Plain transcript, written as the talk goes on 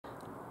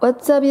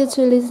What's up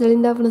YouTube, this is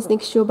Linda from the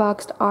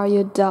SneakerShoeBox. Are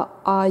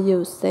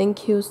you?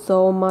 Thank you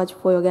so much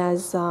for you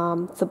guys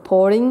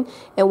supporting.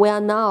 And we are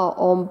now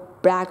on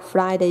Black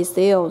Friday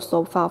sale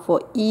so far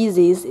for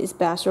Yeezys,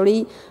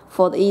 especially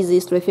for the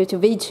Yeezys 350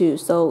 V2.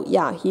 So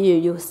yeah, here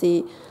you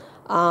see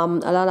a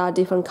lot of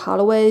different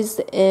colorways,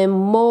 and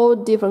more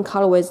different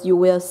colorways you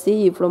will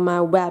see from my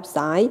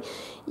website.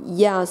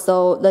 Yeah,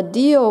 so the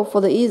deal for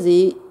the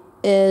Yeezy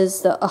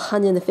is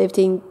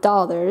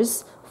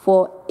 $115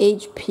 for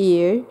each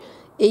pair,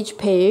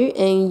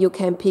 and you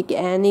can pick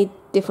any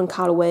different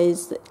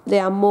colorways.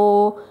 There are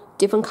more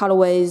different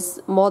colorways,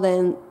 more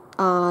than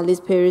these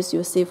pairs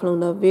you see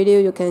from the video.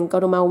 You can go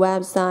to my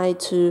website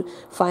to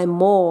find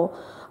more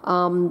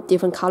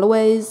different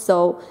colorways.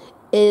 So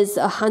it's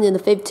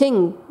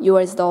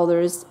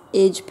 $115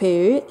 each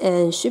pair,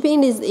 and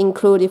shipping is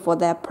included for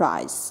that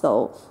price.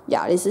 So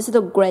yeah, this is a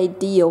great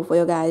deal for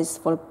you guys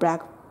for the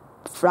Black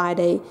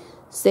Friday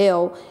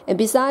sale. And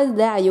besides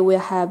that, you will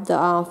have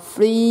the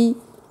free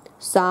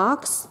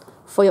socks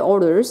for your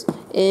orders,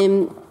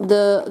 and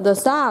the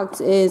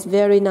socks is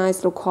very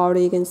nice low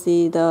quality. You can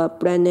see the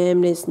brand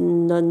name is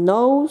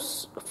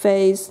Nose,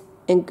 Face,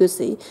 and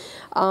Goosey.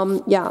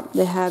 Yeah,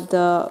 they have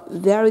the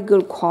very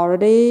good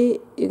quality.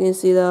 You can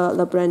see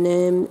the brand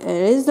name,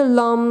 and it's the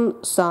long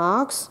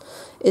socks.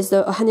 It's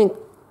the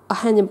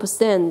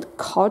 100%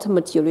 cotton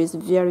material. It's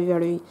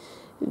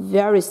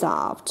very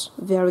soft,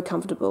 very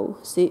comfortable.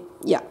 See,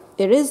 yeah,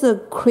 it is a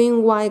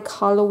cream white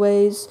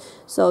colorways.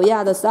 So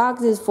yeah, the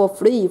socks is for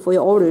free for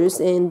your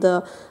orders, and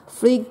the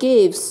free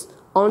gifts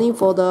only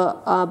for the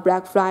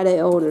Black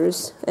Friday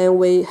orders. And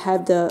we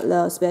have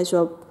the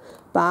special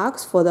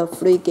box for the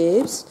free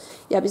gifts.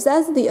 Yeah,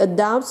 besides the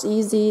adults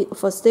Yeezy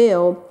for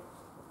sale,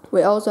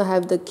 we also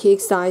have the kid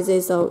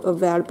sizes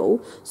available.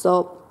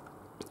 So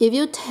if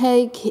you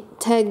take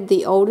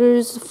the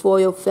orders for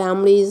your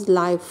families,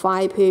 like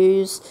 5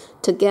 pairs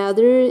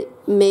together,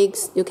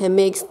 you can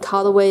mix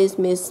colorways,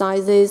 mix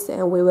sizes,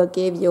 and we will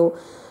give you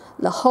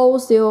the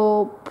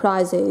wholesale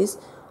prices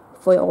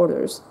for your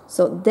orders.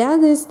 So that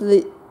is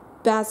the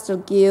best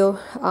deal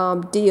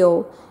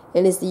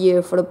in this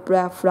year for the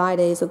Black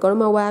Friday. So go to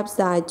my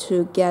website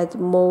to get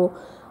more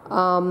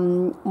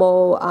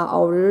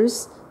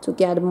orders, to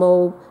get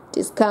more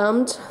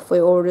discount for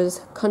your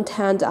orders.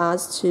 Contact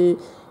us to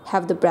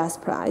have the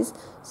best price.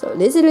 So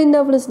this is Linda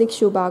from the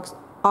SneakerShoeBox.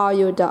 Are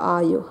you?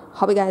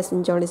 Hope you guys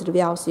enjoyed this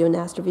video. I'll see you in the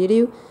next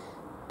video.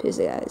 Peace,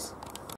 guys.